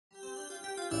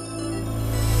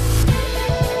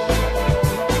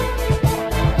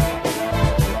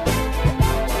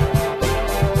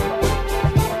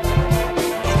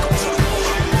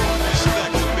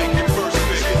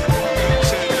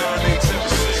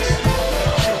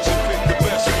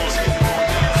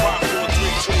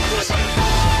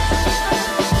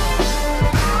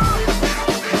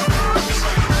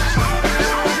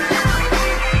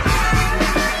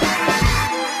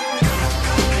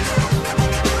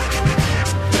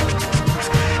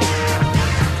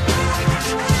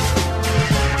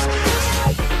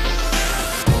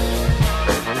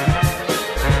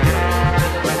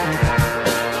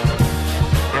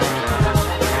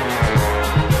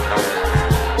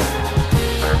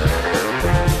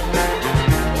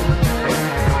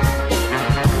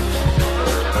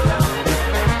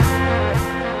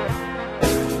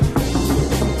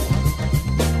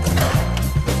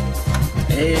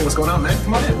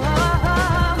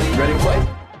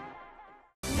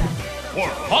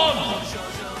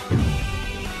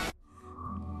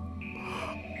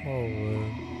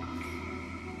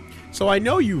So I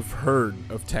know you've heard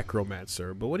of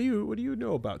Techromancer, but what do you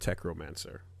know about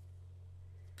Techromancer?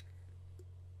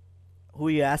 Who are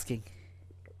you asking?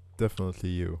 Definitely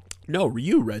you. No,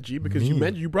 you, Reggie, because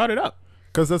you brought it up.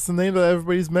 Because that's the name that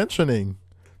everybody's mentioning.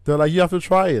 They're like, you have to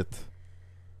try it.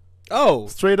 Oh,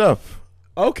 Straight up.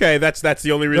 okay. That's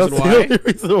the only reason That's why. the only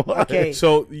reason why. Okay.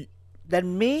 So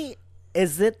Then me,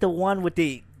 is it the one with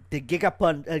the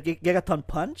gigaton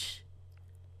punch?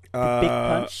 The big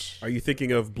punch? Are you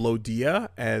thinking of Blodia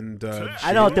and?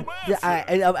 I know Jin?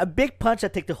 a big punch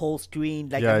that take the whole screen,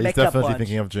 like Yeah, a he's mecha definitely punch.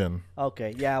 thinking of Jin.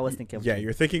 Okay, yeah, I was thinking of Yeah, Jin.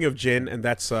 you're thinking of Jin, and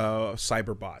that's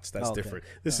Cyberbots. That's Okay. different.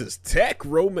 This is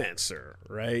Techromancer,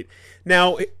 right?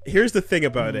 Now, here's the thing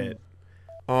about it.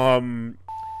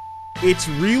 It's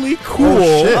really cool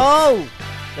Oh, shit. Oh!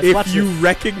 Let's watch if you this.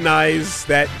 recognize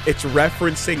that it's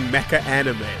referencing mecha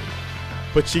anime.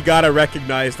 But you gotta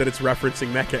recognize that it's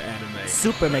referencing mecha anime.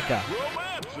 Super mecha.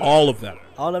 All of them.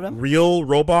 All of them? Real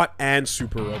robot and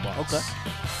super robots.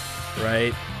 Okay.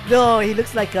 Right? No, he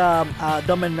looks like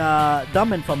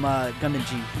Dumbin from Gundam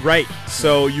G. Right.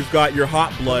 So you've got your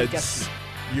hot Gatsby. bloods.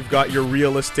 You've got your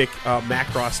realistic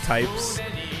Macross types.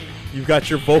 You've got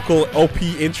your vocal OP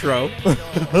intro.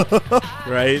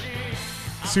 Right?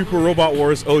 Super Robot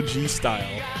Wars OG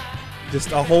style.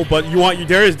 Just a whole bunch.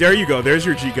 There you go. There's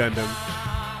your G Gundam.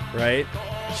 Right?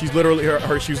 She's literally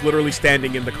she was literally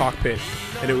standing in the cockpit,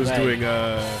 and it was Right. doing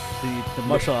The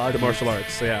martial arts. the martial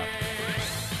arts. So yeah.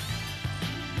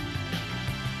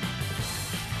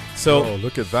 So Oh,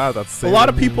 look at that. That's a lot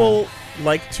of people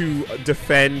like to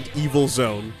defend Evil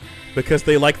Zone because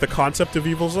they like the concept of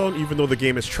Evil Zone, even though the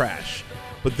game is trash.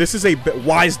 But this is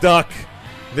Wise Duck.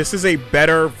 This is a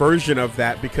better version of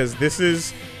that because this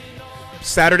is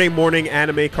Saturday morning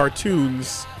anime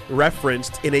cartoons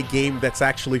referenced in a game that's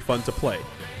actually fun to play.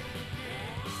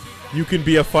 You can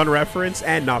be a fun reference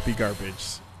and not be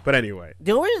garbage. But anyway.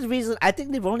 The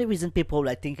only reason people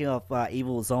like thinking of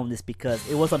Evil Zone is because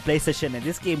it was on PlayStation and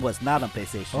this game was not on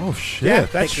PlayStation. Oh, shit. Yeah,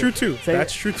 that's Thank true you. too. So-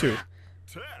 That's true too.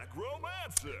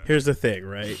 Here's the thing,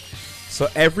 right? So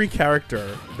every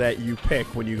character that you pick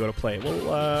when you go to play,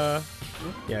 well,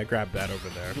 yeah, grab that over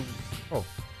there. Oh,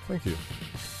 thank you.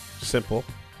 Simple.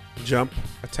 Jump,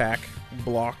 attack,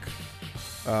 block,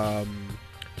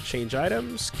 change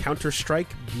items, counter strike,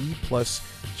 B plus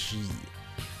G.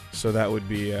 So that would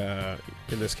be, in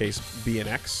this case, B and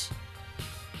X.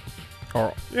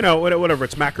 Or, whatever,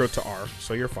 it's macro to R,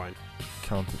 so you're fine.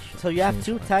 Counter. So you have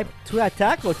two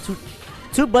attack or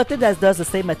two button that does the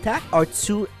same attack or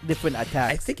two different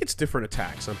attacks? I think it's different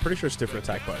attacks. I'm pretty sure it's different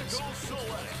attack buttons.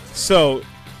 So,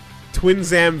 Twin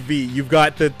Zam V, you've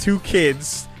got the two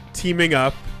kids teaming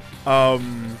up.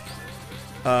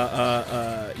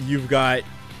 You've got,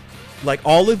 like,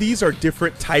 all of these are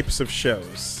different types of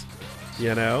shows,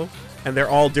 and they're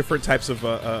all different types of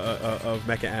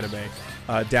mecha anime.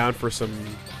 Down for some.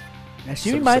 And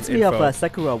she some reminds me info. of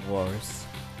Sakura Wars.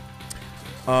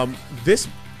 This.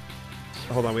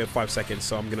 Hold on, we have 5 seconds,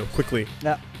 so I'm gonna quickly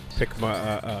Now, pick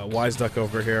my Wise Duck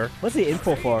over here. what's the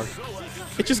info for?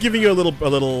 It's just giving you a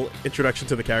little introduction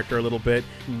to the character a little bit.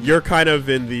 You're kind of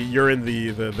in the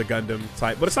Gundam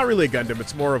type, but it's not really a Gundam.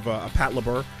 It's more of a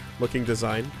Patlabur looking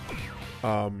design.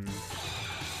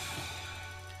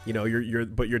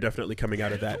 You're definitely coming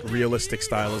out of that realistic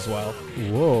style as well,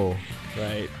 Whoa.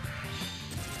 right?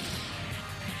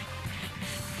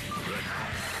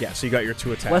 Yeah, so you got your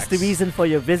two attacks. What's the reason for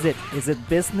your visit? Is it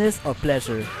business or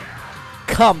pleasure?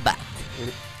 Combat.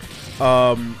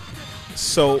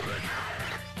 So,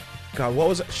 God, what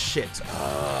was it? Shit.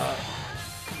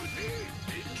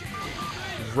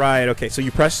 Right. Okay. So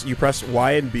you press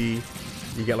Y and B,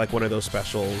 you get like one of those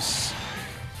specials,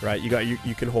 right? You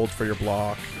can hold for your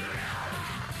block,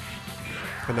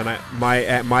 and then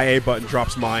my A button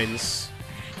drops mines.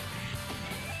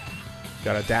 You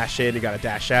gotta dash in. You gotta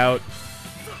dash out.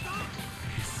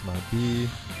 This is my B.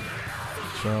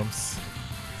 Jumps.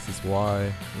 This is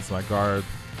Y. This is my guard.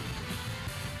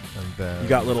 And then You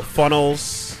got little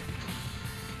funnels,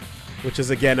 which is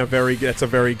again that's a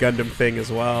very Gundam thing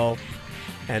as well.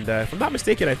 And if I'm not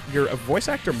mistaken, your voice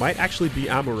actor might actually be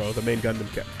Amuro, the main Gundam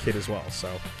kid as well. So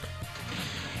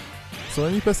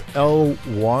when you press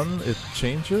L1, it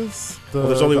changes the. well,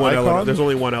 there's only the one icon? L. There's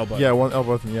only one L button. Yeah, one L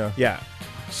button. Yeah. Yeah.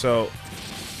 So.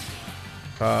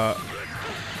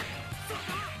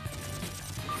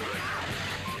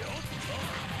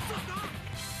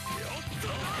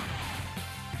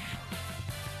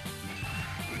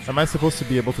 Am I supposed to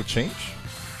be able to change?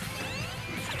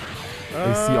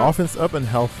 I see offense up and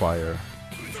hellfire.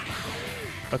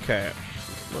 Okay.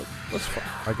 Let's.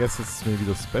 I guess it's maybe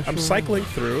the special. I'm cycling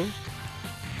through.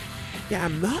 Yeah,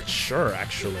 I'm not sure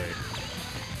actually.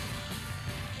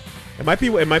 It might be.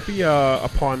 It might be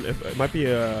upon. It might be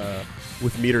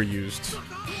with meter used.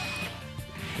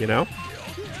 You know.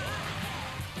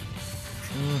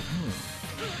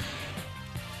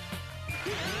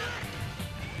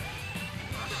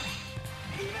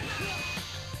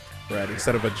 Right.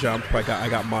 Instead of a jump, I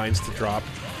got mines to drop.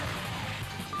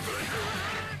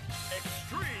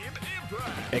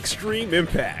 Extreme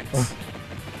impact.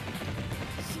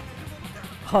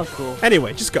 Oh, cool.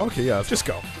 Anyway, just go. Okay, yeah. Just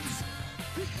go.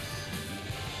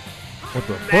 What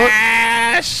the fuck?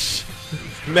 Clash!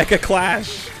 Mecha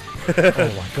Clash.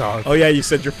 Oh my god. Oh yeah, you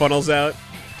said your funnel's out.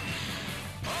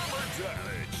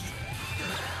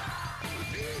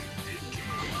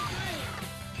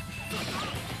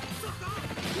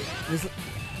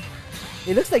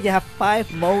 It looks like you have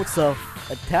 5 modes of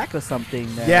attack or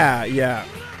something. There. Yeah.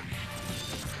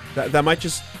 That might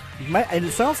just. And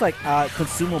it sounds like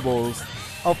consumables.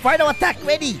 Oh, final attack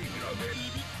ready!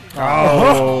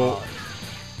 Oh.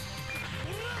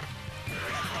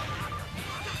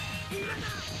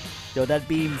 Yo, that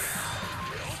beams.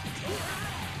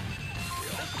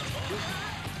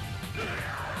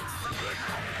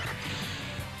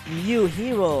 New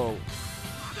hero.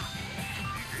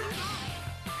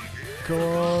 Come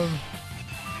on.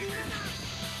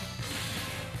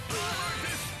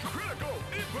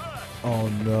 Oh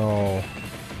no.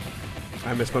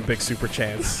 I missed my big super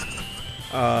chance.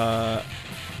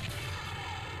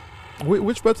 Wait,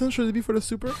 which button should it be for the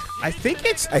super? I think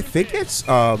it's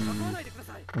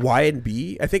Y and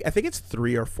B. I think it's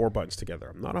 3 or 4 buttons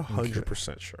together. I'm not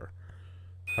 100% sure.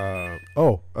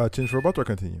 Change robot or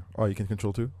continue? Oh, you can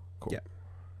control too? Cool. Yeah.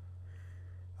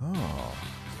 Oh.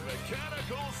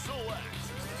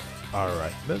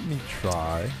 Alright, let me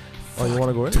try. Oh, you want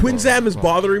to go in? Twin Or- Zam is oh.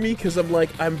 bothering me because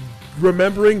I'm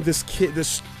remembering this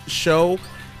show.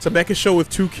 It's a mecha show with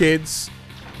 2 kids,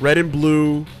 red and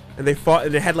blue, and they fought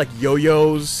and they had like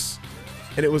yo-yos,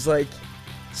 and it was like,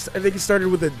 I think it started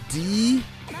with a D.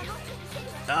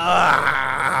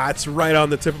 It's right on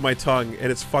the tip of my tongue,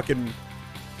 and it's fucking.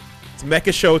 It's a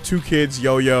mecha show, 2 kids,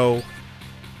 yo-yo,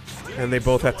 and they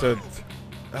both have to.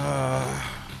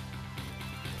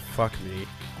 Fuck me.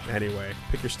 Anyway,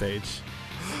 pick your stage.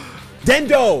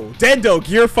 Dendo!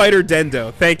 Gear Fighter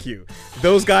Dendo. Thank you.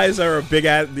 Those guys are a big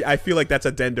ass. I feel like that's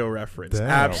a Dendo reference. Damn.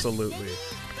 Absolutely.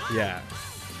 Yeah.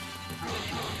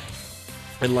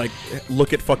 And like,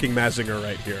 look at fucking Mazinger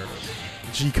right here.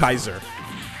 G Kaiser.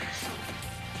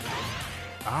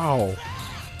 Ow.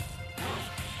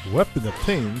 Weapon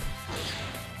obtained.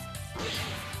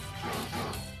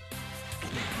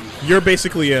 You're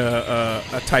basically a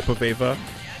type of Ava.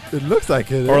 It looks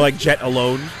like it. Or like Jet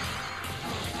alone.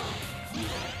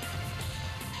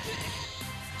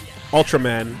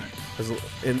 Ultraman is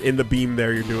in the beam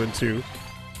there you're doing too.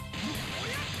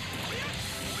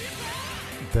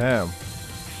 Damn.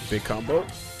 Big combo.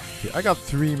 Okay, I got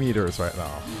 3 meters right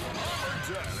now.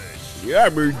 Yeah,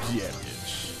 more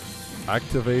damage.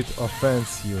 Activate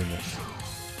offense unit.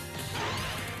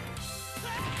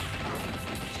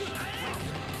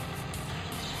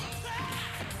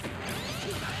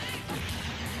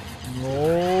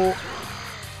 No.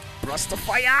 Thrust the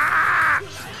fire!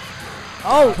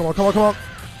 Oh! Come on, come on, come on.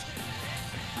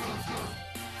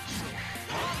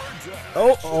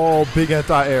 Oh, big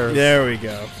anti-air. There we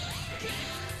go.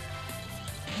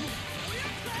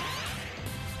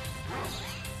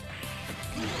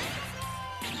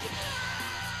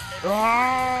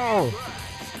 Oh!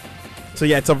 So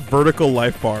yeah, it's a vertical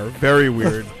life bar. Very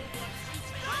weird.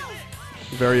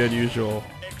 Very unusual.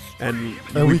 And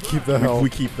we keep the health.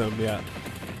 We keep them, yeah.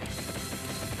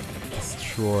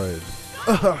 Destroyed.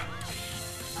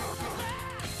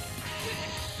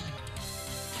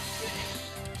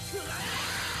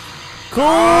 Cool!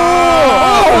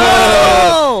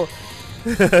 Oh!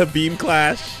 Beam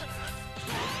clash.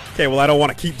 Okay, well I don't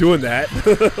want to keep doing that.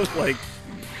 Like,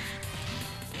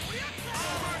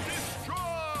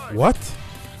 What?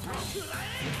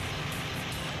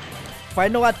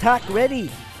 Final attack ready.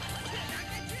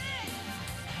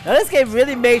 Now this game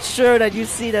really made sure that you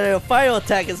see that your final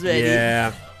attack is ready.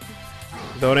 yeah.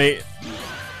 Donate.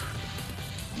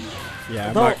 Yeah,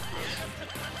 I'm Though, not-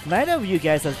 neither of you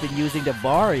guys has been using the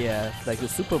bar yet, like the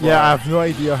super bar. Yeah, I have no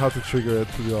idea how to trigger it,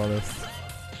 to be honest.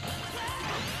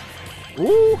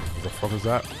 Ooh! What the fuck is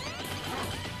that?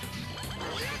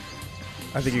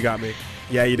 I think you got me.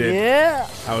 Yeah, you did. Yeah.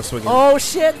 I was swinging. Oh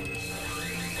shit.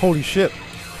 Holy shit.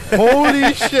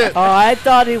 Holy shit! Oh, I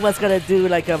thought he was gonna do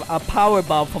like a power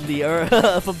bomb from the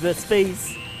earth, from the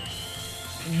space.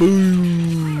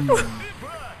 Boom.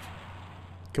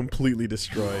 Completely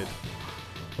destroyed.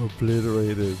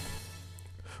 Obliterated.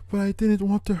 But I didn't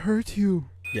want to hurt you.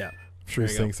 Yeah. sure There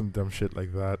he's you saying go. some dumb shit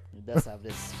like that. He does have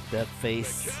that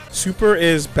face. Super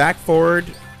is back forward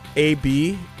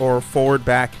AB or forward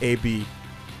back AB.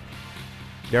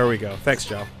 There we go. Thanks,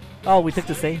 Joe. Oh, we took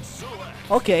the same.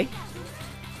 Okay.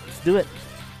 Let's do it.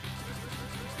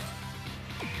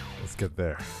 Let's get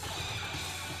there.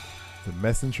 The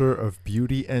messenger of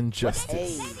beauty and What's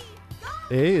justice.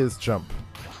 A? A is jump.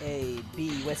 A,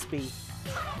 B, where's B?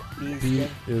 B is, B there.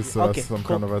 is Okay, some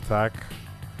cool. kind of attack.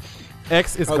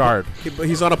 X is Oh, guard. But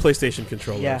he's on a PlayStation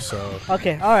controller, Yeah. so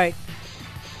Okay, alright.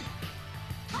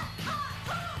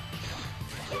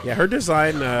 yeah. Her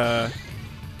design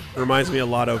reminds me a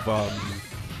lot of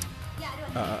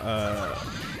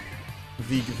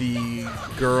the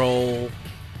girl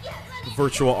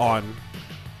Virtual On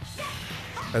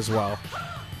as well.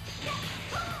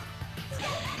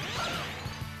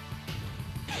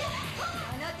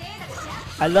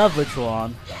 I love Virtual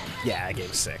On. Yeah, that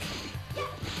game's sick.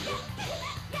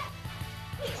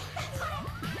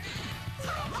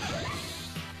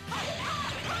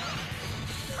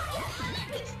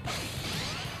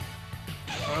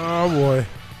 Oh boy.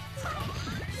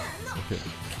 Okay.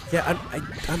 Yeah,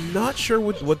 I'm not sure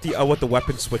what the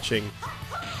weapon switching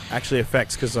actually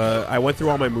affects, because I went through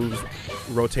all my moves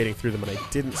rotating through them and I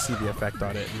didn't see the effect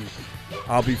on it, and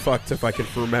I'll be fucked if I can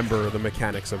remember the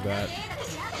mechanics of that.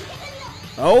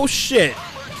 Oh shit!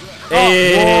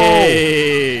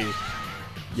 Hey!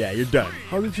 Yeah, you're done.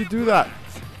 How did you do that?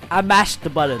 I mashed the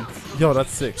buttons. Yo,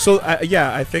 that's sick. So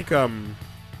yeah, I think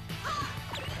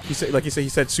he said, like he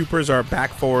said, supers are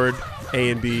back forward A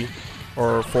and B,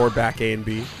 or forward back A and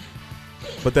B.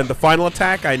 But then the final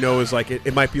attack I know is like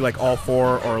it might be like all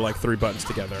 4 or like 3 buttons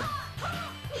together.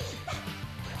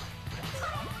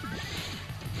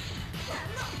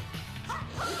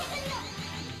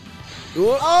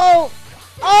 Oh!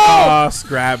 Oh,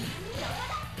 scrap.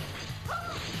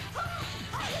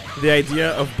 The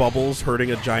idea of Bubbles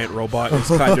hurting a giant robot is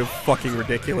kind of fucking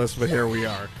ridiculous, but here we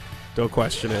are. Don't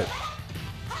question it.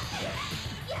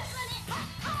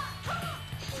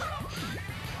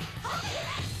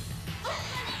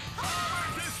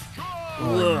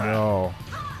 Oh no.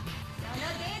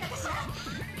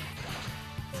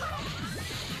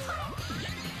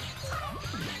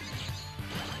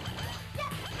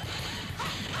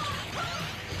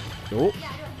 Oh.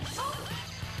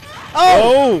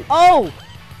 Oh! Oh!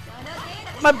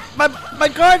 My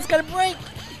guard's gonna break!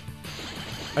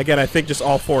 Again, I think just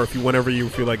all 4 if you whenever you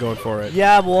feel like going for it.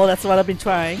 Yeah, well, that's what I've been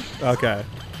trying. Okay.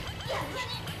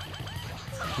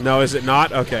 No, is it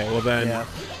not? Okay, well then. Yeah.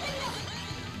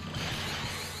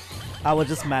 I was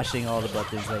just mashing all the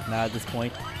buttons right now at this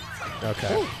point.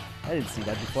 Okay. I didn't see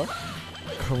that before.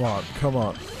 Come on, come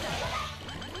on.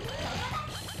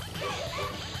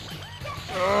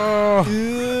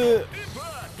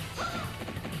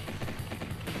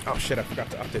 Oh shit, I forgot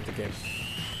to update the game.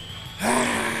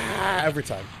 Every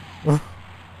time.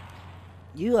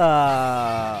 You,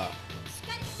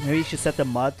 maybe you should set the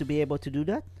mod to be able to do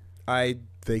that?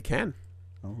 They can.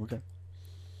 Oh, okay.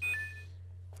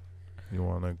 You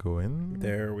wanna go in?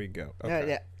 There we go. Okay.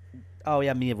 Yeah, yeah. Oh,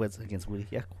 yeah, me was against Woody.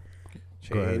 Yeah.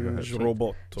 Go ahead, go ahead. Change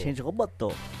robot. Change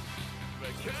Roboto.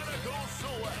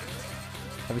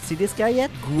 Have you seen this guy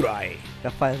yet? Gurai.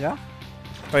 Rafael Ga?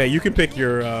 Oh yeah, you can pick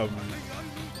your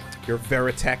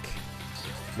Veritech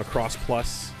Macross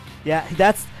Plus. Yeah,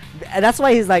 that's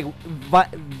why he's like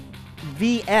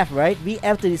VF, right?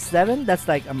 VF37. That's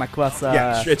like a Macross.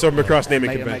 Yeah, it's a Macross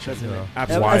naming like a convention. Macross naming.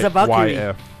 Absolutely. It's a Valkyrie.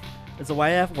 YF. It's a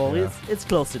YF. Well, Yeah. it's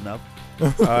close enough.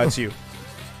 It's you.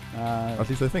 At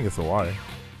least I think it's a Y.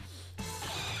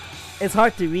 It's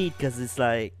hard to read because it's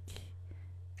like.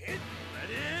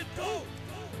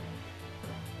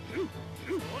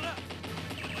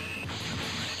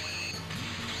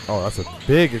 Oh, that's a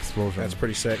big explosion. That's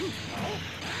pretty sick.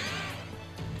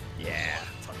 Yeah.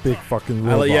 big fucking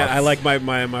robots. Yeah, I like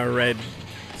my red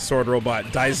sword robot.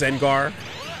 Daizengar.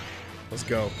 Let's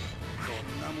go.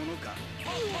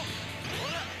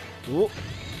 Ooh.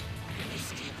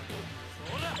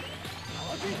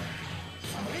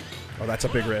 Oh, that's a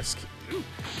big risk.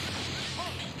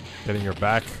 Getting your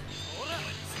back.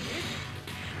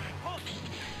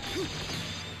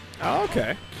 Oh,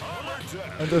 okay.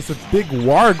 And there's a big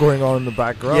war going on in the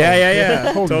background. Yeah, yeah,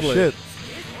 yeah. Holy Totally. shit.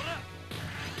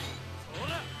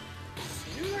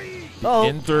 Oh,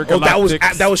 Intergalactic.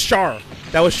 that was Char.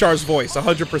 That was Char's voice,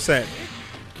 100%.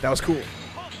 That was cool.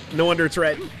 No wonder it's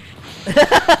red.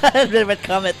 the red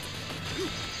comet.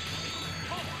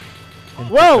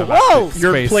 Whoa, whoa!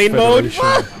 You're in Space plane mode?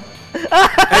 Federation.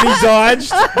 And he dodged?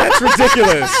 That's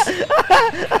ridiculous.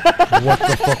 What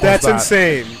the fuck was That's that?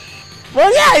 insane.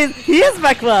 Well, yeah, he is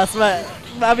my class, but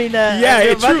I mean, yeah,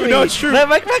 it's true. No, it's true.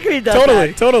 Mercury does Totally,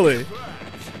 that. totally.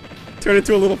 Turn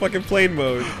into a little fucking plane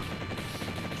mode.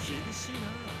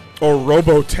 Or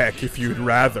Robotech, if you'd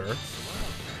rather.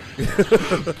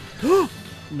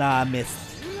 Nah, I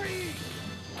missed.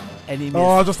 And he missed.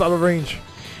 Oh, just out of range.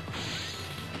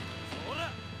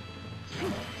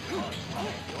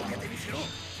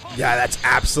 Yeah, that's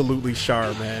absolutely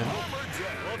Char, man.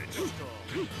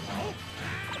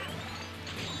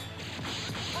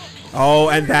 Oh,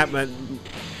 and that man.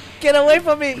 Get away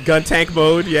from me! Gun tank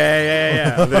mode,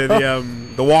 yeah.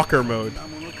 The walker mode.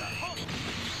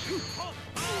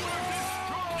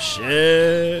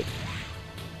 Shit.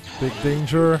 Big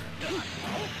danger.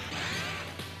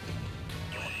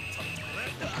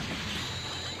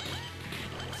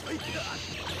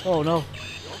 Oh no.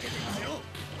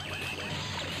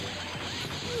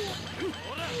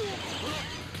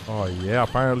 Oh yeah,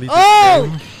 apparently this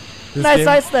Nice game,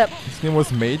 sidestep. this game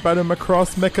was made by the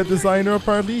Macross mecha designer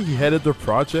apparently. He headed the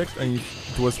project and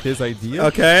it was his idea.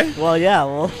 Okay. Well, yeah,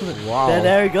 well. Wow. Then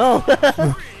there you go.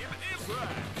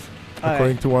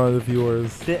 According to one of the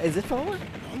viewers. Is it over?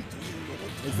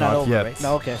 It's Not not over, yet. right?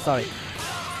 No, okay, sorry.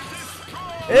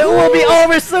 It will be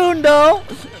over soon, though.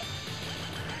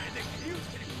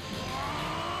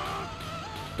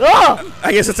 Oh!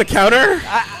 I guess it's a counter?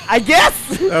 I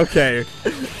guess! Okay.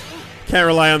 Can't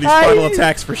rely on these final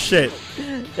attacks for shit.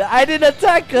 I didn't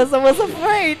attack because I was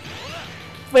afraid.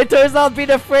 But it turns out being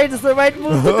afraid is the right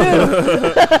move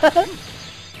to do.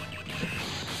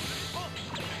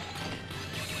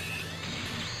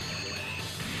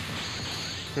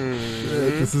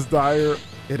 This is dire.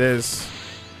 It is.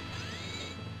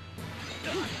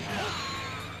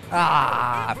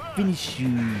 Ah, finish you.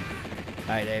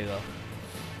 Alright, there you go.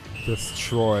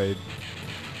 Destroyed.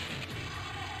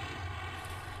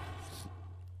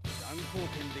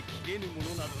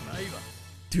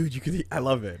 Dude, you could. I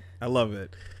love it. I love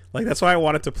it. Like that's why I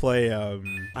wanted to play.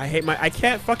 I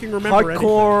can't fucking remember.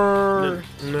 Hardcore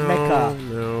anything. No, mecha.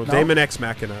 no. No? Daemon X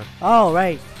Machina, Oh,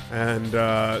 right.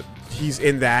 and he's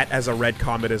in that as a red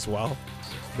comet as well,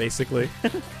 basically.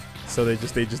 So they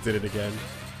just did it again.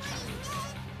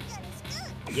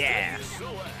 Yeah.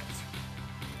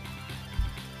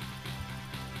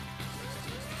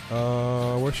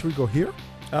 Where should we go here?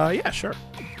 Yeah, sure.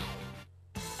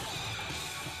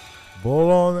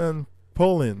 Bolon and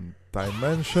Polin,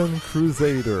 Dimension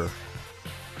Crusader.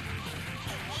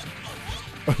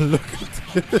 Look at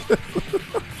this.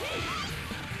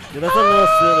 Dude, that's a little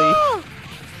silly.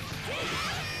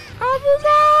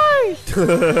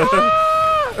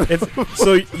 It's,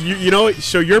 so you know,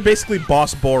 so you're basically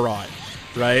Boss Borat,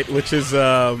 right? Which is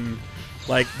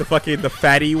like the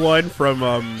fatty one from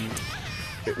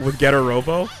with Getter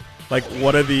Robo. Like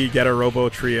one of the Getter Robo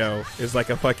trio is like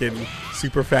a fucking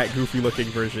super fat, goofy looking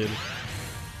version,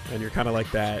 and you're kind of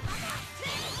like that.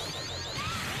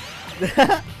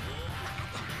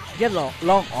 Get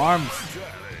long arms.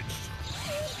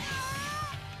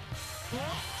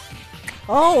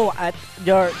 Oh,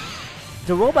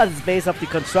 the robot is based off the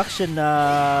construction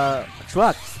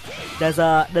trucks. There's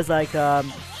like A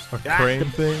crane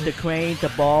thing. the crane, the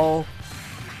ball,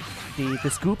 the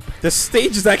scoop. The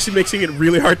stage is actually making it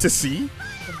really hard to see.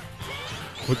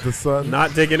 With the sun.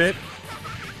 Not digging it.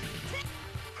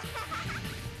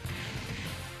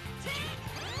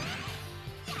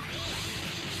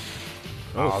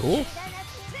 Oh, cool.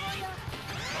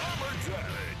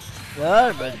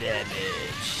 Urban damage.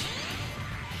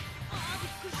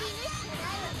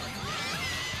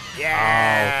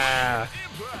 Yeah.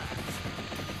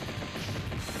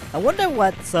 I wonder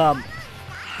what some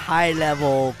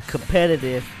high-level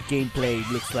competitive gameplay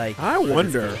looks like. I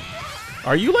wonder.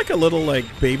 Are you like a little like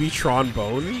baby Tron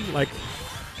Bone? Like,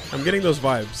 I'm getting those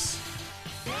vibes.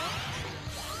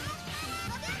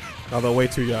 Although way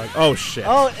too young. Oh shit.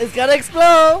 Oh, it's gonna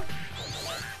explode!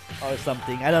 Or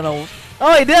something. I don't know.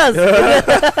 Oh, it does!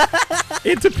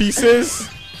 Into pieces.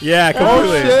 Yeah, Oh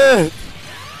completely.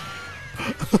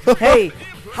 shit! Hey,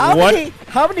 how What?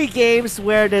 many games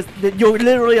where you're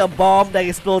literally a bomb that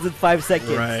explodes in 5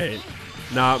 seconds? Right.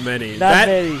 Not many. Not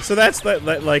many. So that's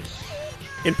like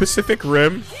in Pacific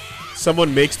Rim,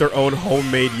 someone makes their own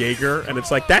homemade Jaeger, and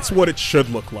it's like that's what it should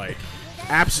look like.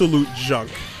 Absolute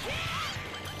junk.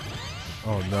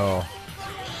 Oh no.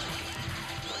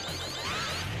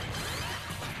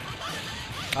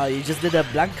 Oh, you just did a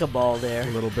Blanca ball A there.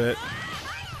 little bit.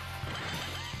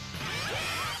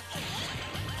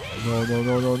 No, no,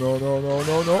 no, no, no, no, no,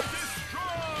 no, no.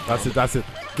 That's it, that's it.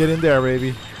 Get in there,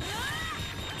 baby.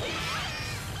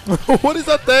 What is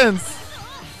that dance?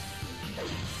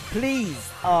 Please.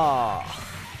 Oh.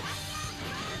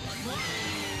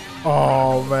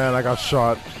 Oh man, I got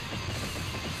shot.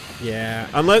 Yeah,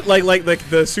 unless like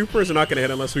the supers are not gonna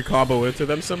hit unless we combo into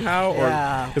them somehow, or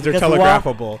Yeah, because they're because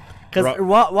telegraphable. Because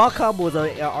wall combos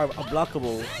are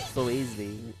blockable so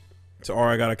easily. So, or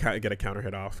I gotta get a counter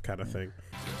hit off, kind of thing.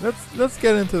 Let's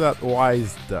get into that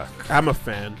wise duck. I'm a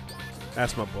fan.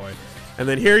 That's my boy. And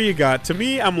then here you got. To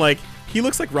me, I'm like, he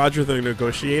looks like Roger the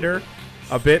Negotiator,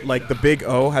 a bit like the Big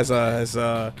O has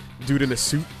a dude in a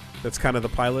suit that's kind of the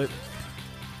pilot.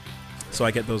 So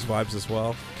I get those vibes as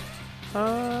well.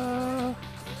 7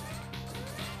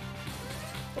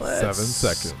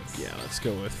 seconds. Yeah, let's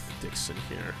go with Dixon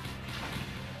here.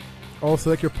 Oh,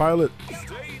 select your pilot.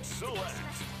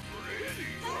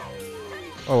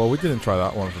 Oh, well, we didn't try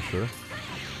that one for sure.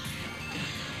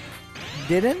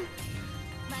 Didn't?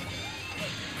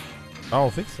 I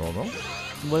don't think so, no?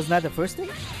 Wasn't that the first thing?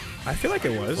 I feel like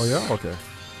it was. Oh, yeah? Okay.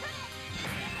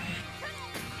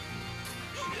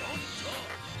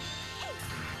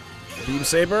 Beam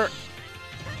Saber.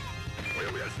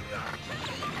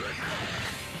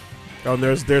 Oh, and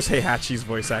there's Heihachi's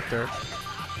voice actor.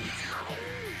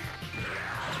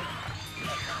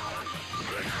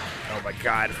 Oh my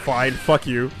god, fine, fuck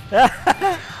you.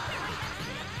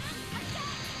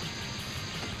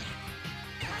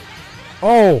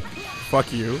 Oh!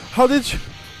 Fuck you. How did you...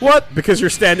 What? Because you're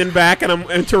standing back and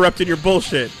I'm interrupting your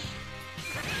bullshit.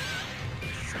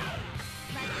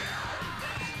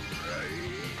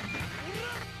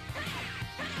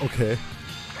 Okay.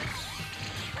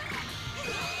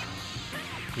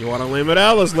 You want to lame it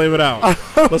out? Let's lame it out.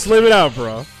 Let's lame it out,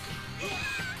 bro.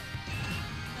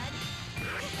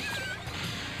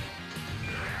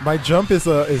 My jump is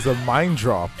a mine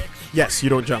drop. Yes, you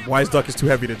don't jump. Wise Duck is too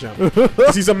heavy to jump.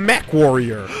 'Cause he's a mech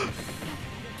warrior.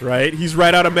 Right? He's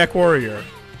right out of Mech Warrior.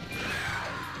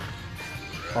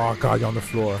 Oh god, you're on the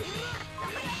floor.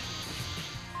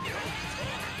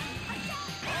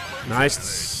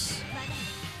 Nice.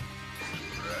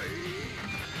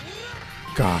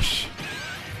 Gosh.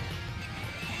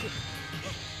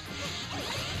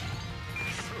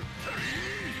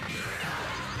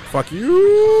 Fuck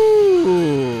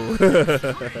you.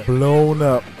 Blown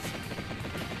up.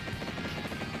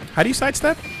 How do you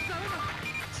sidestep?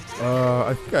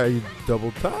 I think I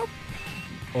double tap.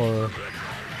 Or...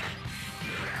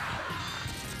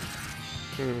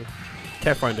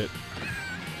 Can't find it.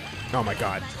 Oh my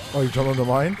god. Oh, you jumped on the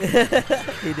mine?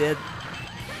 He did.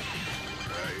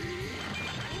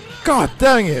 God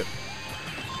dang it!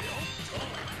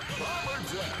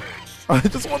 I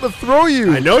just want to throw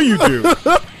you! I know you do.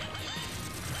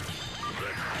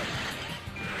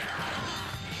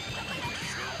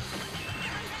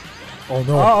 Oh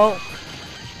no. Uh-oh.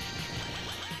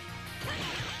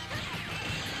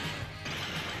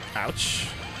 Ouch.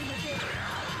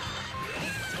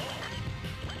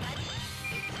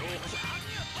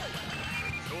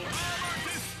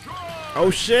 Oh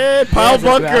shit! Pile There's a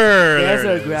bunker! grab. There There's it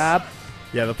a is. grab.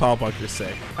 Yeah, the pile bunker's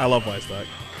sick. I love Wise Duck.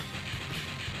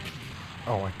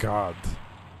 Oh my god.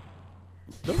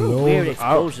 Those are Blown weird out.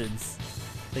 explosions.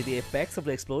 Like the effects of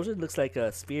the explosion looks like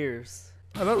spears.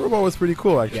 Oh, that robot was pretty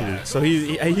cool, actually. Yeah, so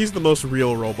he's the most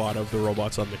real robot of the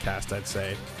robots on the cast, I'd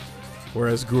say.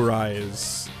 Whereas Gurai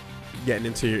is getting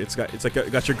into your, got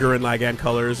your Gurren Lagann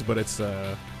colors, but it's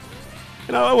you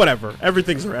know, whatever.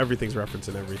 Everything's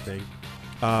referencing everything.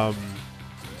 And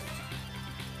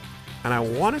I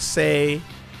want to say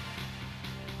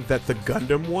that the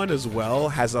Gundam one as well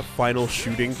has a final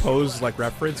shooting pose like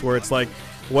reference, where it's like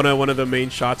one of the main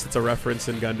shots that's a reference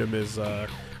in Gundam is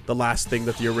the last thing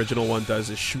that the original one does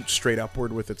is shoot straight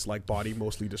upward with its like body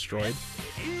mostly destroyed.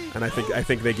 And I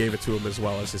think they gave it to him as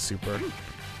well as his super.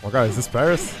 Oh god, is this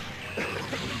Paris?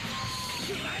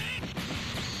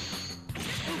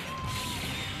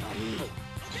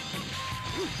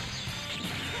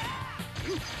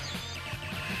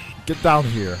 Get down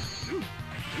here.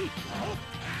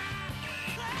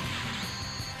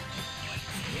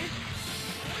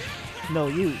 No,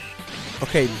 you.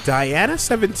 Okay, Diana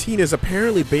 17 is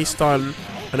apparently based on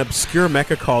an obscure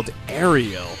mecha called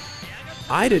Ariel.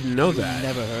 I didn't know that.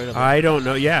 Never heard of it. I don't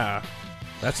know. Yeah,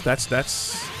 that's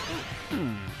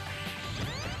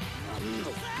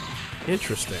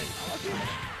interesting.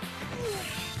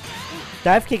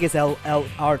 Dive kick is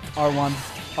R1.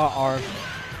 RR.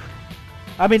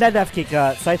 I mean, not dive kick,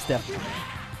 sidestep.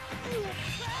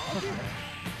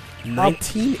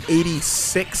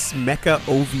 1986 mecha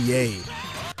OVA.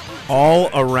 All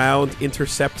around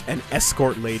intercept and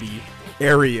escort lady,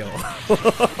 Ariel.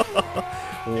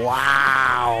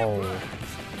 Wow.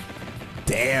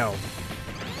 Damn.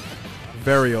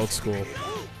 Very old school.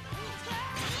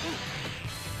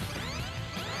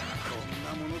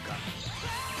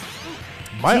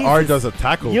 My Jesus. R does a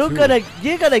tackle You're too.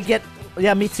 gonna get.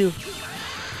 Yeah, me too.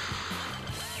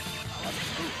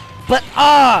 But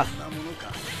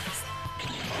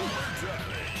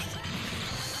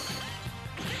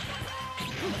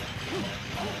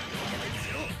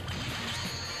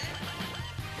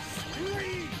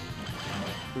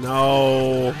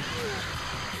No.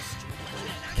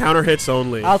 Counter hits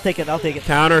only. I'll take it. I'll take it.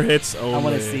 Counter hits only. I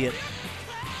want to see it.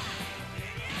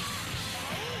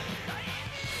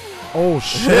 Oh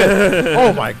shit!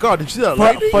 Oh my god! Did you see that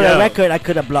lightning? For Yeah. the record, I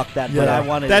could have blocked that, but Yeah. I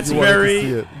wanted. That's You wanted to see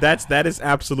very. it. That is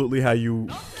absolutely how you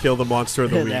kill the monster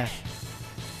of the week. Yeah.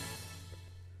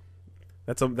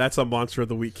 That's a monster of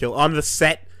the week kill on the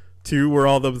set too, where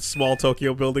all the small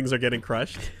Tokyo buildings are getting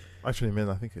crushed. Actually, man,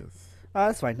 I think it's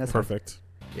That's fine. That's fine. Perfect.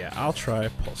 Yeah, I'll try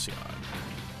Pulsion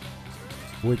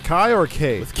with Kai or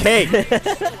K. with K.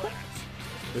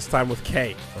 This time with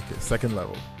K. Okay, second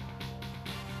level.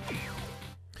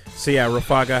 So yeah,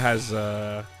 Rafaga has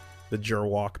the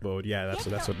Jurwalk mode. Yeah,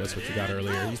 that's what you got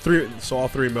earlier. So all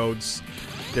three modes,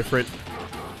 different.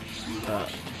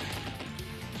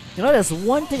 You know, there's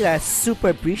one thing that I super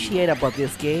appreciate about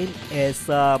this game is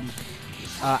at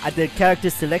the character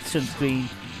selection screen,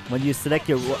 when you select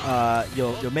your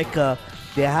mecha,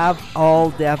 they have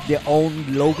their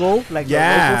own logo, like the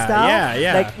logo style.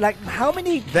 Yeah. Like how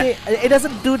many? It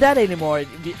doesn't do that anymore.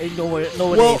 Nowadays,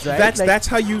 Well, right? that's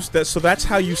how you that's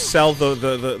how you sell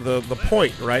the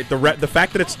point, right? The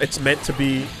fact that it's meant to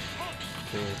be.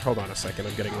 Hold on a second,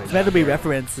 I'm getting. It's meant to be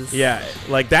references. Yeah,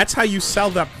 like that's how you sell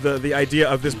the idea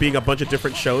of this being a bunch of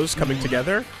different shows coming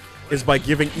together, is by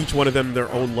giving each one of them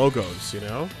their own logos. You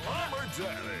know.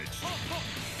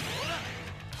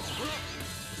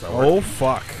 Oh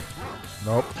fuck!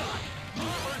 Nope.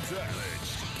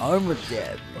 Armor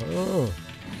Dead. Oh.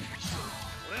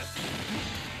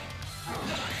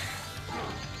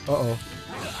 Uh-oh.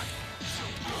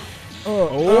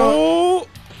 Oh!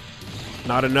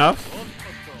 Not enough.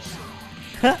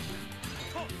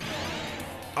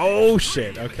 Oh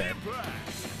shit! Okay.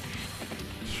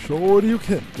 Show what you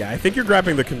can. Yeah, I think you're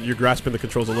grasping the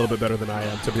controls a little bit better than I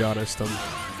am, to be honest.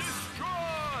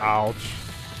 Ouch.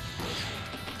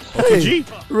 OTG.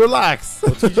 Hey, relax.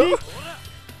 OTG.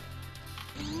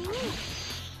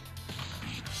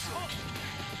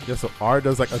 Yeah, so R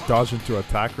does like a dodge into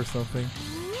attack or something.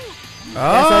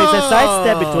 Yeah, so it's a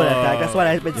sidestep into an attack. That's what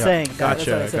I've been saying. That's what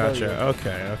I Gotcha, said gotcha.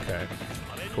 earlier. Okay.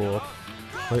 Cool.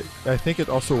 But I think it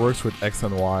also works with X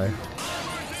and Y.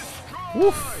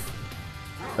 Woof.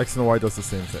 X and Y does the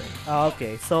same thing. Oh,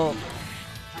 okay, so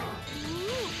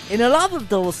in a lot of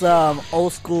those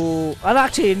old school, and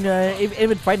actually in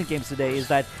even fighting games today, is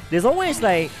that there's always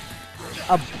like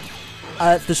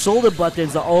the shoulder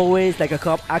buttons are always like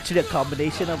actually a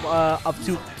combination of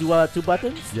two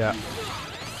buttons. Yeah.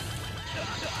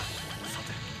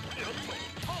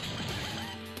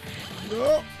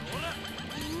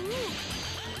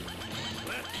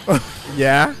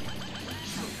 Yeah.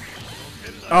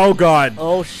 Oh god.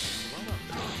 Oh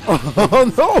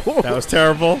Oh no! That was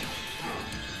terrible.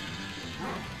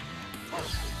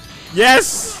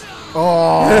 Yes.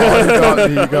 Oh,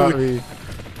 you got me.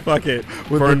 Fuck it.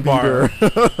 With Burn the bar.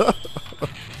 meter.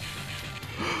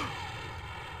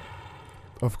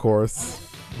 Of course.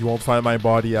 You won't find my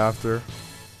body after.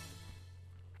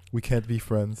 We can't be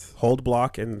friends. Hold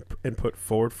block and put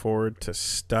forward to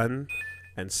stun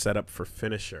and set up for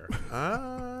finisher.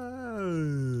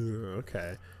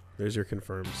 Okay. There's your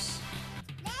confirms.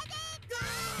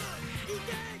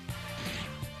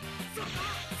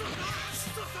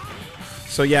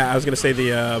 So yeah, I was gonna say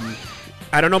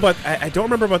I don't know about I don't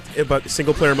remember about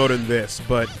single player mode in this,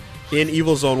 but in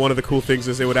Evil Zone, one of the cool things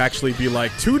is it would actually be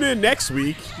like, tune in next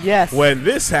week yes. when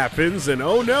this happens, and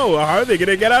oh no, how are they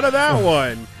gonna get out of that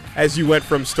one? As you went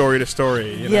from story to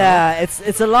story. You know? Yeah,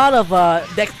 it's a lot of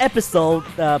next episode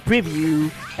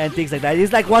preview and things like that.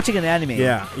 It's like watching an anime.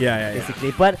 Yeah.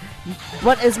 Basically, but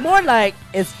it's more like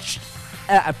it's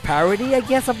a parody, I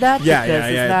guess, of that. Yeah. because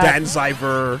it's not- Dan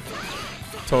Zyver.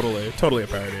 Totally a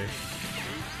parody.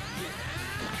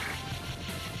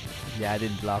 Yeah, I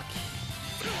didn't block.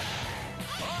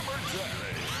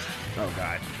 Oh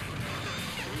god.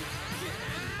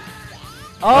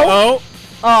 Oh.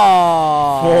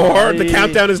 Oh. 4. The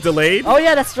countdown is delayed. Oh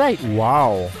yeah, that's right.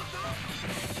 Wow.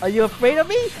 Are you afraid of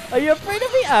me? Are you afraid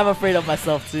of me? I'm afraid of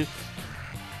myself too.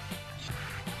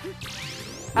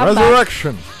 I'm back.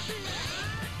 Resurrection.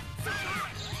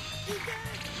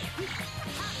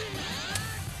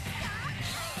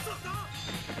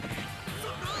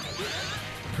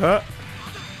 Huh?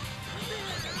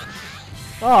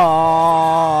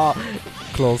 Oh.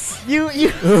 Close. You.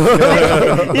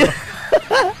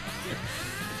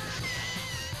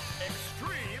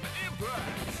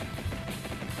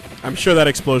 I'm sure that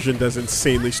explosion does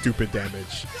insanely stupid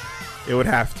damage. It would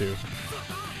have to.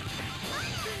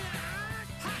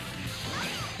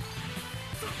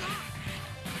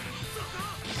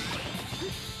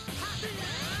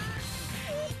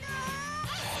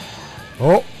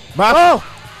 Oh, Oh!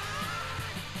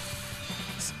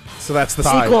 So that's the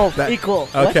Equal. that- Equal.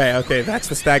 What? Okay, okay, that's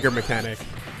the stagger mechanic.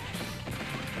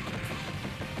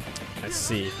 I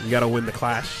see. You gotta win the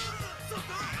clash.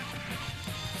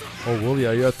 Oh, Woolie,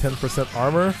 are you at 10%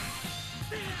 armor?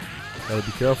 Gotta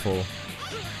be careful.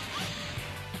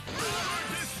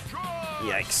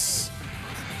 Yikes.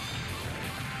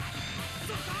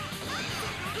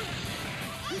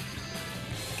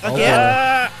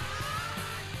 Again.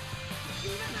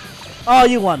 Oh,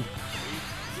 you won.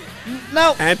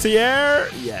 No. Anti-air?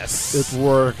 Yes. It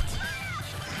worked.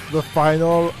 The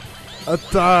final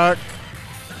attack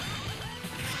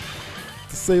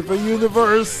to save the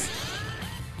universe.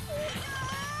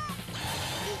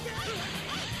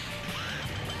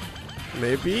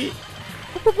 Maybe.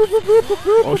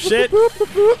 Oh shit.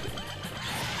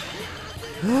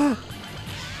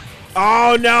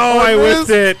 Oh no, I whipped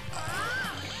it.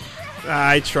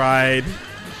 I tried.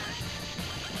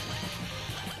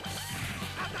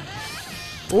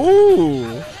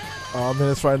 Ooh. Oh man,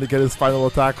 is trying to get his final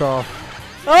attack off.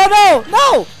 Oh no!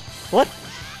 No! What?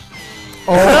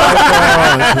 Oh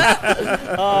my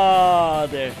god. Oh,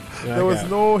 there. There was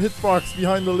no hitbox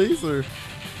behind the laser.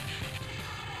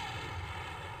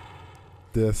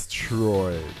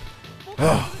 Destroyed.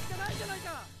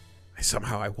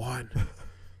 Somehow I won.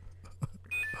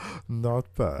 Not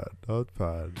bad. Not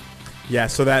bad. Yeah,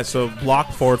 so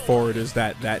block forward is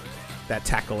that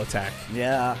tackle attack.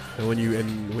 Yeah. And when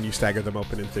you stagger them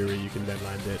open in theory, you can then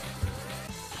land it.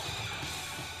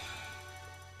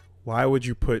 Why would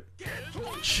you put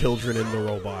children in the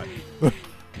robot?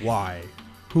 Why?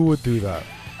 Who would do that?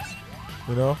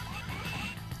 You know?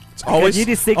 It's always you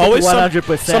just stick always to some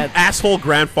 100%. asshole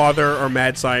grandfather or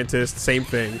mad scientist, same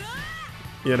thing.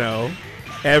 You know,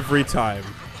 every time.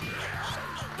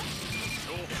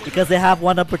 Because they have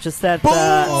 100%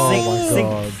 Oh my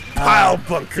god. Pile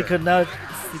bunker.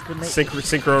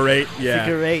 Synchro rate, yeah.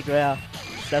 Synchro rate, yeah.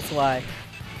 That's why.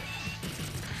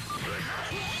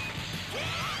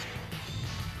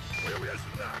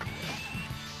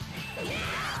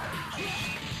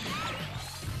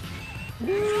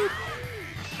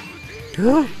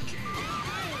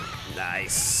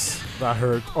 Nice. That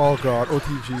hurt. Oh god.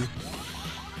 OTG.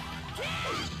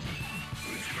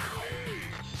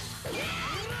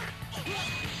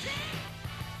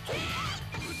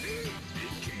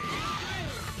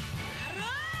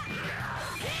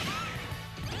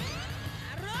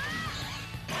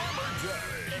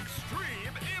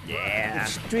 Yeah.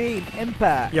 Extreme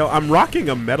impact. Yo, I'm rocking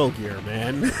a Metal Gear,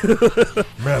 man.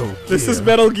 Metal This is Gear.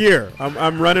 Metal Gear.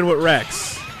 I'm running with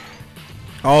Rex.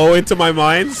 Oh, into my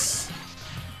mines.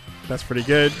 That's pretty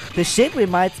good. The shape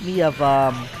reminds me of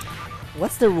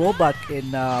what's the robot in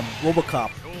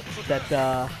RoboCop?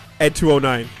 That Ed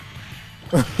 209.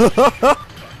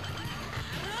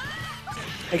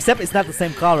 except it's not the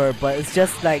same color, but it's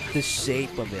just like the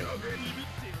shape of it.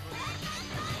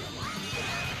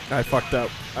 I fucked up.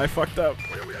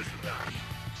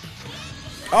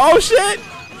 Oh shit!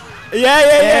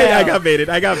 Yeah. I got baited.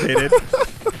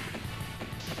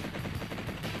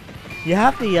 You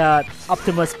have the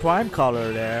Optimus Prime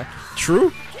color there.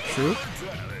 True.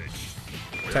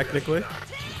 Technically.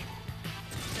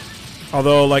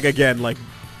 Although, like, again, like,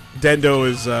 Dendo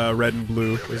is red and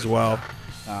blue as well.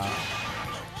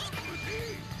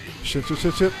 Shit.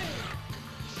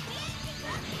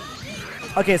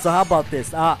 Okay, so how about this?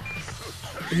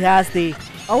 He has the...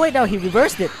 Oh wait, no, he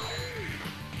reversed it.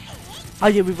 Oh,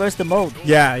 you reversed the mode.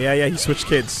 Yeah. He switched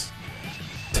kids.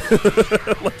 He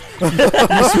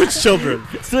switched children.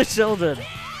 Switch children.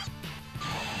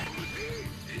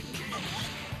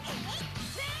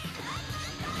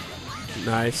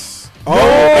 Nice. Oh,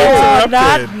 interrupted.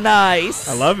 not nice.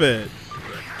 I love it.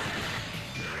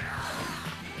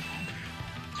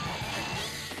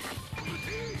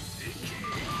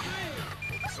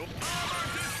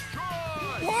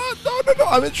 What? No.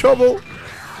 I'm in trouble.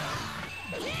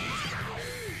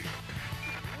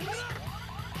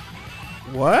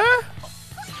 What?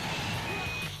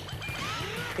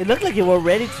 It looked like you were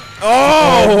ready to...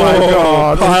 Oh, my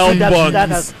God. Pile That bugs.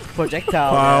 has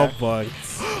projectile. Pile there.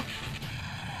 bugs.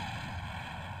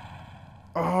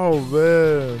 Oh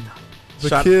man. The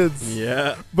Shot- kids.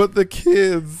 Yeah. But the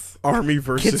kids. Army Can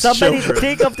versus somebody children.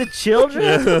 think of the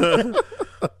children?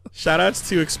 Shoutouts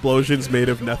to explosions made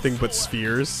of nothing but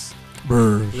spheres.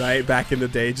 Brr. Right? Back in the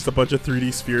day, just a bunch of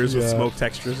 3D spheres with Yeah. smoke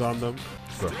textures on them.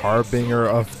 The Harbinger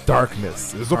of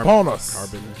Darkness is upon us.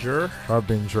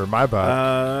 Harbinger, my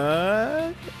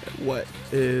bad. What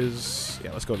is...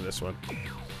 Yeah, let's go to this one.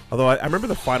 Although I remember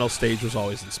the final stage was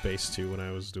always in space too when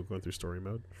I was going through story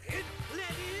mode.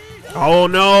 Oh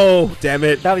no! Damn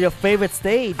it! That was your favorite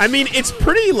stage. I mean, it's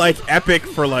pretty like epic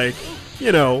for like,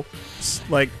 you know,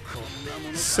 like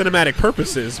cinematic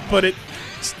purposes, but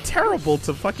it's terrible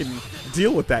to fucking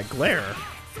deal with that glare.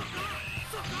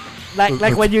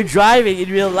 Like when you're driving in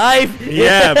real life.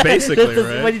 Yeah, basically,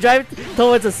 right? When you drive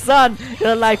towards the sun,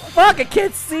 you're like, fuck, I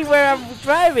can't see where I'm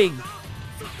driving.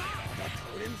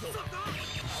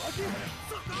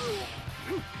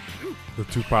 The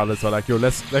two pilots are like, yo,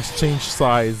 let's change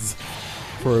sides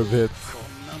for a bit.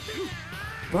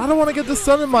 But I don't want to get the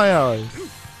sun in my eyes.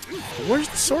 Where's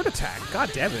the sword attack?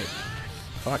 God damn it.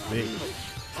 Fuck me.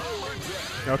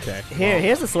 Okay.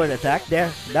 Here's the sword attack. There.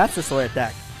 That's the sword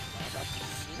attack.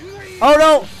 Oh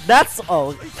no! That's...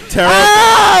 Oh. Terrible.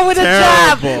 Ah! With a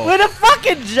Terrible. jab! With a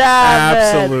fucking jab,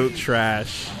 Absolute man.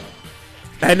 trash.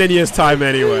 And then he has time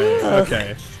anyway.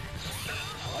 Okay.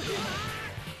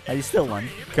 And you still won.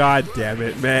 God damn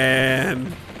it,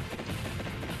 man.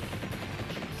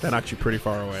 That knocked you pretty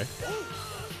far away.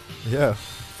 Yeah.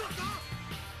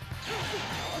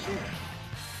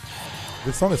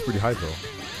 This song is pretty high though.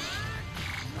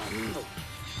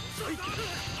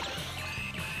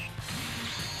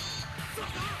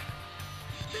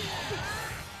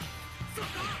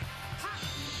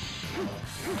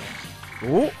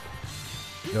 Ooh. Yeah,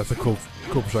 that's a cool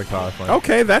projectile, I find.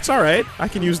 Okay, that's alright. I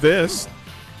can use this.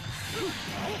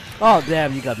 Oh,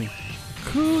 damn, you got me.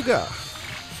 Kuga.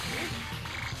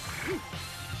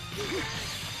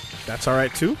 That's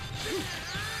alright too.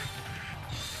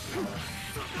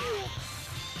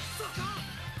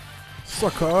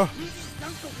 Sucker.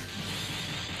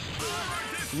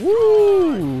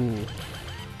 Woo!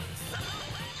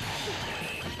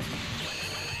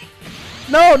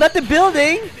 No, not the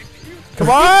building! Come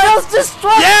on! Just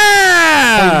destroy.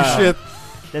 Yeah! Holy shit.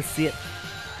 Let's see it.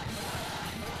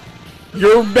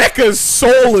 Your mecha's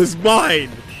soul is mine!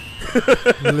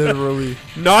 Literally.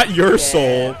 Not your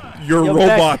soul, your Your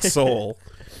robot mech. soul.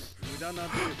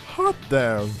 Hot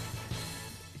damn.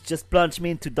 Just plunged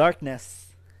me into darkness.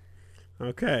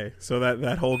 Okay, so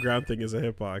that whole ground thing is a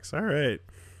hitbox. All right,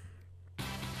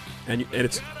 and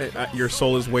it's your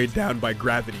soul is weighed down by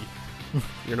gravity.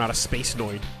 You're not a space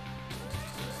noid.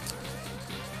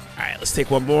 All right, let's take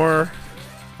one more.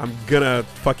 I'm gonna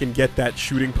fucking get that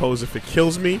shooting pose if it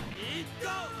kills me.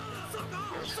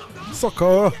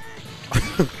 Sucker.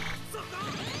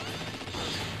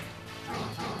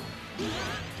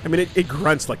 I mean, it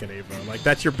grunts like an Ava. Like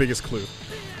that's your biggest clue.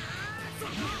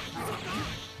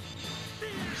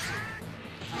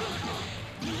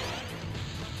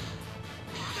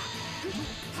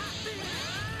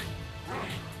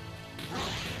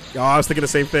 Oh, I was thinking the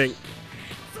same thing.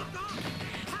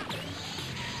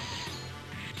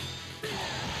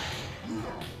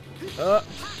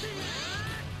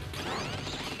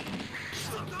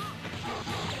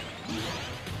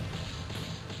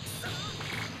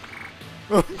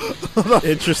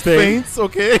 Interesting. Faints,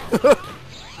 okay.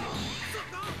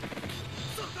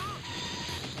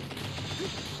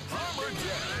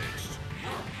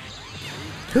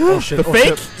 Oh shit. The oh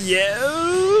fake? shit.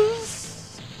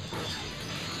 Yes.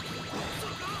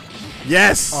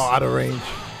 Yes. Oh, out of range.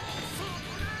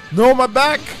 No, my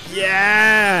back.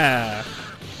 Yeah.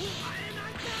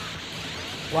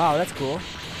 Wow, that's cool.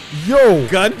 Yo.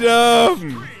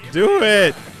 Gundam. Do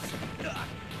it.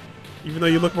 Even though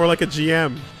you look more like a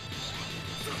GM.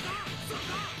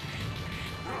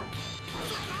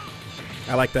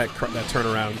 I like that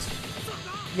turnaround.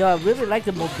 Yeah, I really like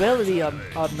the mobility on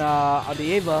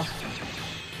the Ava.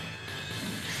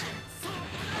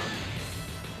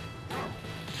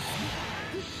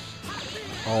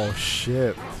 Oh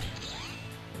shit.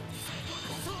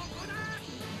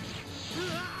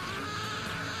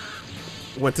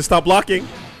 Went to stop blocking.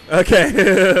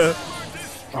 Okay.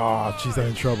 Oh, jeez, I'm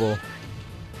in trouble.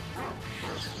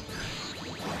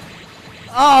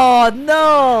 Oh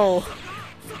no!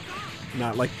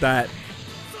 Not like that.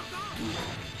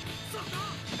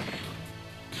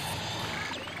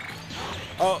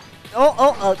 Oh.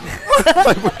 Oh.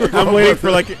 I'm waiting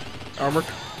for like armor.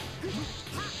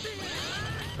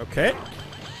 Okay.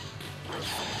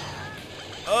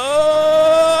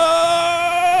 Oh!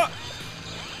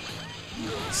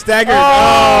 Staggered.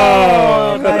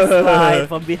 Oh, Oh! nice slide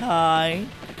from behind.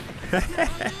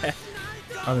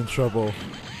 I'm in trouble.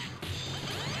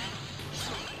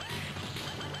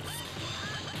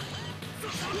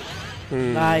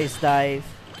 Nice dive.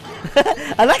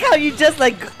 I like how you just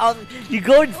like you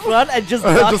go in front and just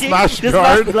blocking, smash just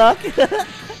guard. block.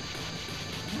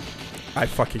 I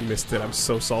fucking missed it. I'm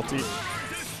so salty.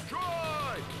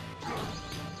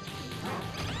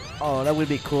 Oh, that would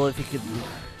be cool if you could.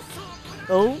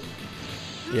 Oh,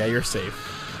 Yeah, you're safe.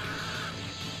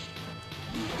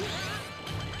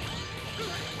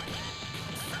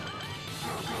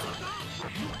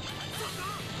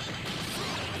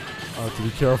 Oh, to be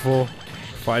careful.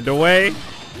 Find a way.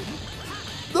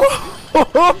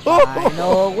 I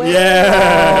know where.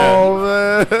 Yeah.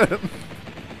 Oh man.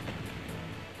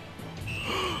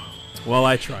 Well,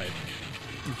 I tried.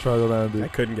 You try to land I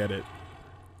it. couldn't get it.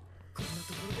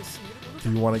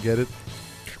 Do you want to get it?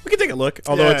 We can take a look.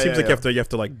 Although Yeah, it seems yeah, like you have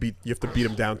to like beat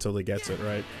him down till he gets it,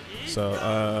 right? So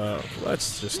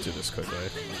let's just do this quickly.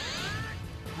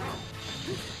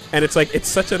 And it's like, it's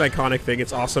such an iconic thing.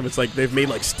 It's awesome. It's like they've made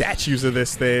like statues of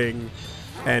this thing,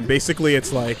 and basically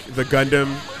it's like the Gundam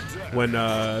when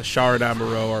Char and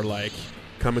Amuro are like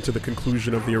coming to the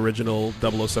conclusion of the original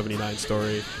 0079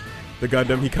 story. The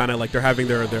Gundam, he kind of like, they're having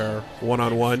their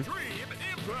one-on-one,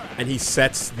 and he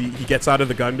gets out of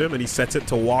the Gundam and he sets it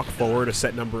to walk forward a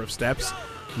set number of steps,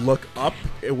 look up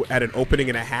at an opening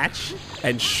in a hatch,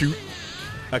 and shoot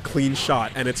a clean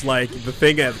shot. And it's like the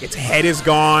thing, its head is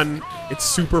gone, it's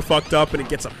super fucked up, and it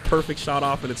gets a perfect shot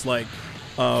off, and it's like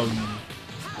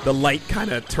the light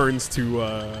kind of turns to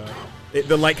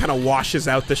the light kind of washes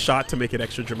out the shot to make it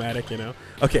extra dramatic, you know.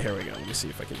 Okay, here we go. Let me see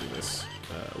if I can do this.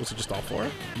 Was it just all four?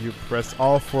 You press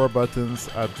all 4 buttons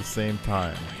at the same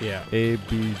time. Yeah. A,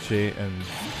 B, J, and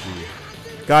G.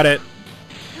 Got it.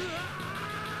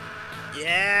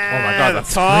 Yeah. Oh my god, the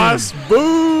that's toss.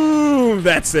 Boom.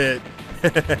 That's it.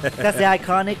 That's the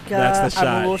iconic That's the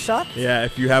Amuro shot. Yeah,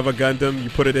 if you have a Gundam, you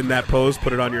put it in that pose,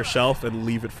 put it on your shelf, and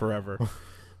leave it forever.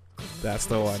 That's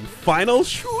the one. Final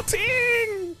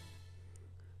shooting.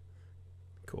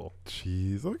 Cool.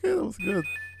 Jeez. Okay, that was good.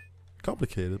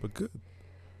 Complicated, but good.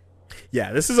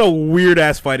 Yeah, this is a weird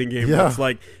ass fighting game. Yeah. It's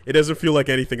like, it doesn't feel like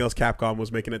anything else Capcom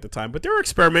was making at the time, but they were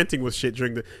experimenting with shit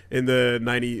during in the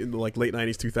late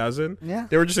 90s, 2000. Yeah.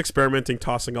 They were just experimenting,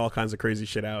 tossing all kinds of crazy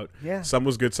shit out. Yeah. Some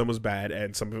was good, some was bad,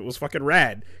 and some of it was fucking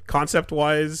rad, concept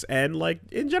wise, and like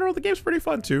in general, the game's pretty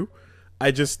fun too.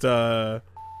 I just don't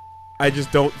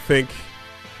think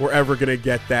we're ever gonna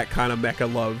get that kind of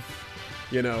mecha love,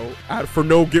 you know, for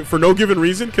no given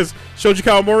reason. Because Shoji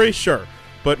Kawamori, sure.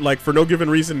 But, like, for no given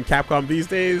reason, Capcom these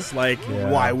days, like,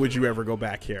 why would you ever go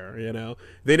back here, you know?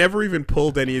 They never even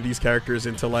pulled any of these characters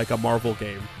into, like, a Marvel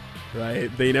game, right?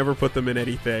 They never put them in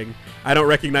anything. I don't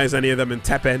recognize any of them in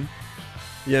Tekken,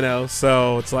 you know?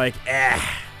 So, it's like,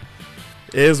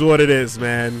 is what it is,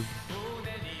 man.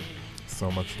 So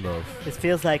much love. It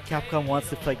feels like Capcom wants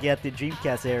to forget the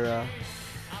Dreamcast era.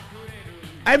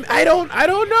 I don't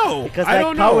know. Because I like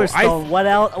don't Power know. Stone,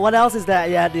 what else is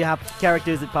that? Yeah, you have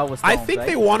characters in Power Stone. I think right?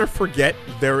 they want to forget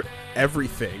their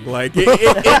everything. Like, it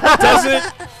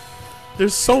doesn't...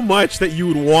 There's so much that you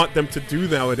would want them to do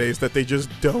nowadays that they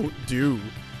just don't do.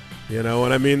 You know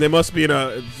what I mean? They must be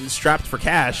strapped for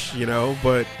cash, you know?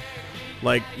 But,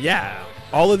 like, yeah.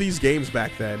 All of these games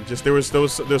back then, just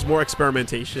there's more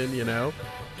experimentation, you know?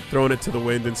 Throwing it to the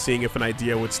wind and seeing if an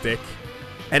idea would stick.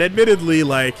 And admittedly,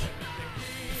 like...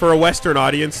 For Western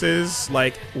audiences,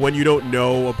 like, when you don't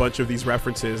know a bunch of these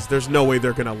references, there's no way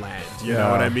they're gonna land. You know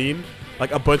what I mean?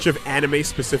 Like, a bunch of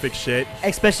anime-specific shit.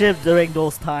 Especially during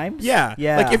those times. Yeah.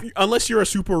 Yeah. Like, unless you're a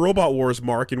Super Robot Wars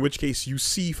mark, in which case you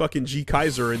see fucking G.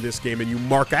 Kaiser in this game and you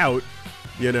mark out,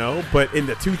 you know? But in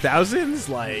the 2000s,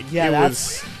 like, Yeah, it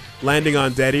that's- was landing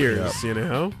on dead ears, you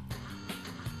know?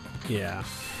 Yeah.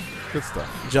 Good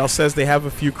stuff. Gel says they have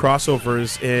a few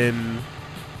crossovers in...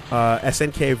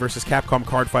 SNK versus Capcom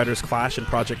Card Fighters Clash and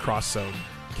Project Cross Zone.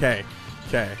 Okay.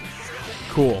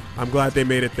 Cool. I'm glad they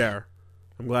made it there.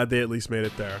 I'm glad they at least made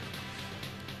it there.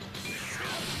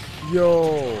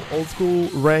 Yo, old school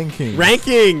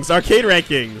rankings. Arcade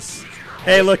rankings.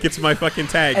 Hey, look, it's my fucking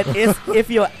tag. And if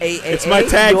you're AAA, It's my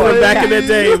tag you're from back in the back.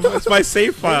 day. It's my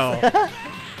save file.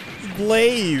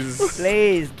 Blaze.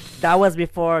 Please, that was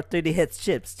before 3D hits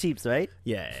cheaps, right?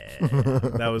 Yeah.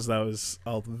 That was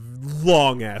a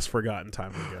long ass forgotten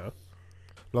time ago.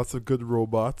 Lots of good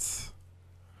robots.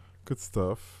 Good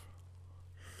stuff.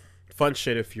 Fun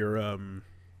shit if you're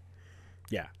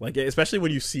yeah, like especially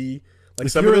when you see like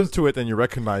If some you're of those, into it and you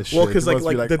recognize shit, well, because it must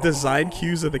be like the oh. design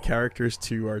cues of the characters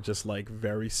too are just like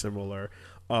very similar.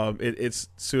 It's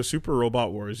so Super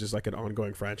Robot Wars is just like an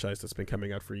ongoing franchise that's been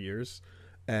coming out for years,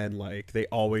 and like they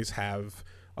always have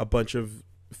a bunch of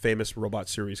famous robot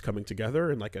series coming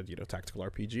together in like a tactical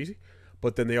RPG,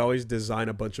 but then they always design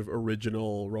a bunch of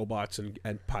original robots and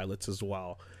pilots as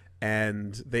well.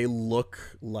 and they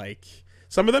look like,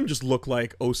 some of them just look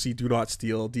like OC Do Not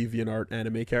Steal DeviantArt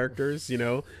anime characters, you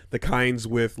know, the kinds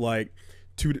with like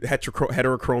two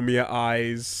heterochromia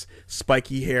eyes,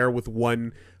 spiky hair with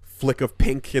one flick of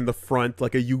pink in the front,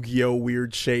 like a Yu-Gi-Oh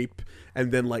weird shape,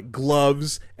 and then like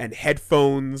gloves and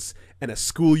headphones and a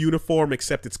school uniform,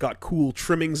 except it's got cool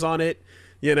trimmings on it,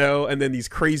 you know, and then these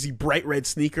crazy bright red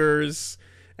sneakers,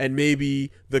 and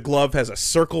maybe the glove has a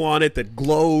circle on it that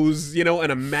glows, you know,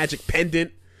 and a magic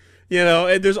pendant. You know,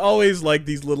 and there's always like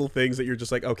these little things that you're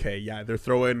just like, okay, yeah, they're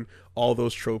throwing all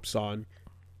those tropes on,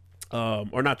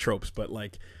 or not tropes, but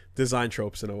like design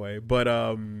tropes in a way. But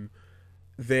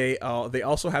they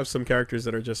also have some characters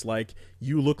that are just like,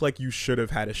 you look like you should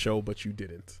have had a show, but you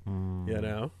didn't. You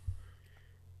know?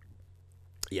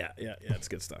 Yeah, it's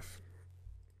good stuff.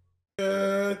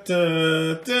 Welcome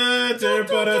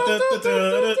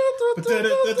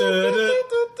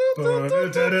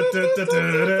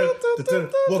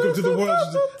to the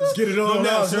world. Let's get it on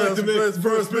now. Select the mix,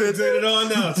 first bit, get it on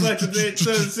now. Select the bit,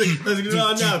 76. Let's get it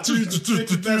on now. Choose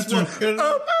the best one.